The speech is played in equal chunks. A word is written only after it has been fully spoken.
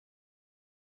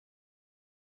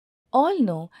all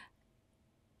know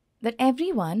that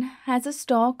everyone has a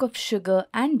stock of sugar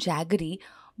and jaggery,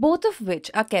 both of which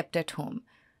are kept at home.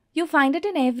 You find it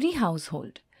in every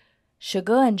household.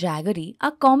 Sugar and jaggery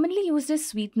are commonly used as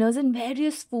sweeteners in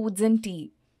various foods and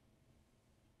tea.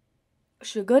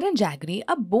 Sugar and jaggery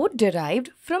are both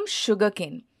derived from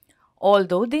sugarcane,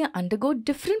 although they undergo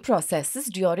different processes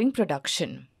during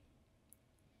production.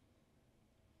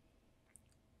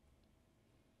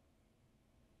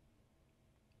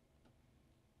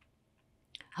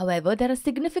 However, there are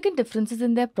significant differences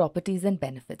in their properties and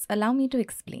benefits. Allow me to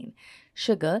explain.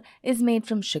 Sugar is made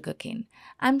from sugarcane.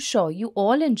 I'm sure you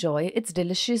all enjoy its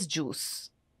delicious juice.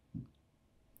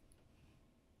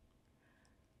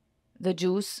 The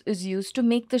juice is used to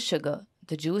make the sugar.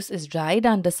 The juice is dried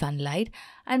under sunlight,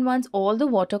 and once all the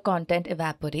water content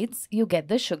evaporates, you get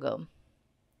the sugar.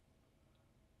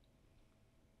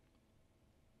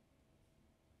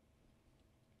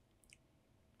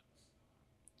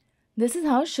 This is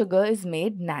how sugar is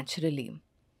made naturally.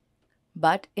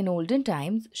 But in olden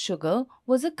times, sugar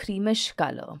was a creamish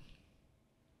color.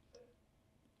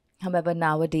 However,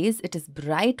 nowadays it is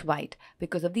bright white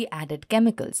because of the added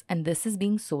chemicals, and this is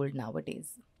being sold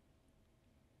nowadays.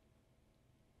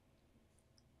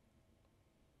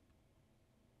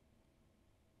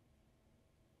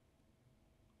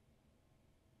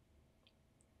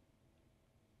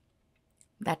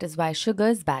 That is why sugar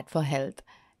is bad for health.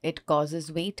 It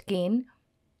causes weight gain,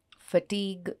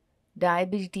 fatigue,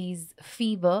 diabetes,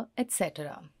 fever,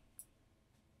 etc.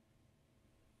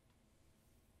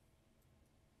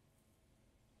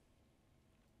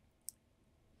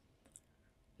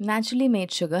 Naturally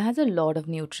made sugar has a lot of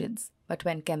nutrients, but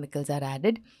when chemicals are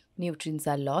added, nutrients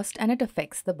are lost and it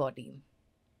affects the body.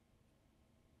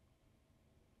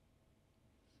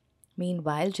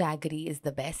 Meanwhile, jaggery is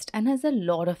the best and has a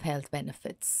lot of health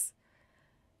benefits.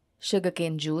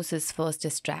 Sugarcane juice is first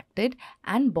extracted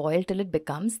and boiled till it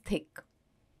becomes thick.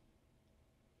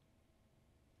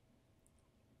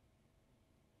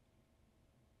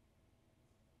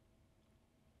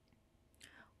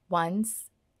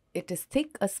 Once it is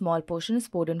thick, a small portion is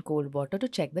poured in cold water to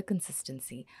check the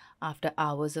consistency. After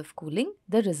hours of cooling,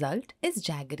 the result is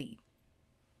jaggery.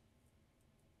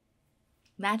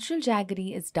 Natural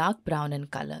jaggery is dark brown in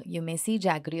color. You may see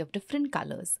jaggery of different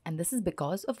colors, and this is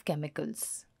because of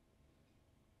chemicals.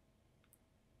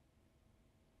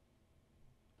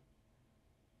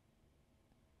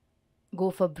 Go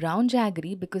for brown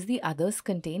jaggery because the others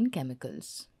contain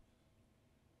chemicals.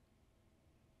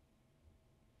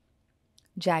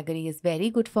 Jaggery is very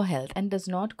good for health and does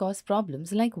not cause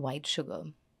problems like white sugar.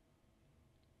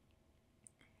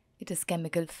 It is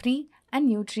chemical free and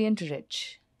nutrient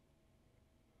rich.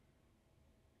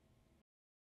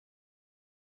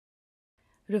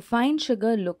 Refined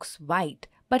sugar looks white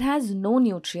but has no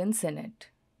nutrients in it.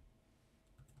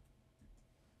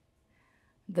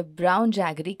 The brown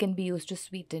jaggery can be used to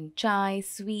sweeten chai,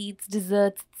 sweets,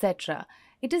 desserts, etc.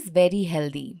 It is very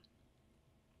healthy.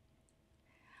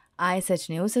 ISH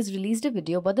News has released a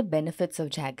video about the benefits of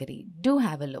jaggery. Do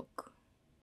have a look.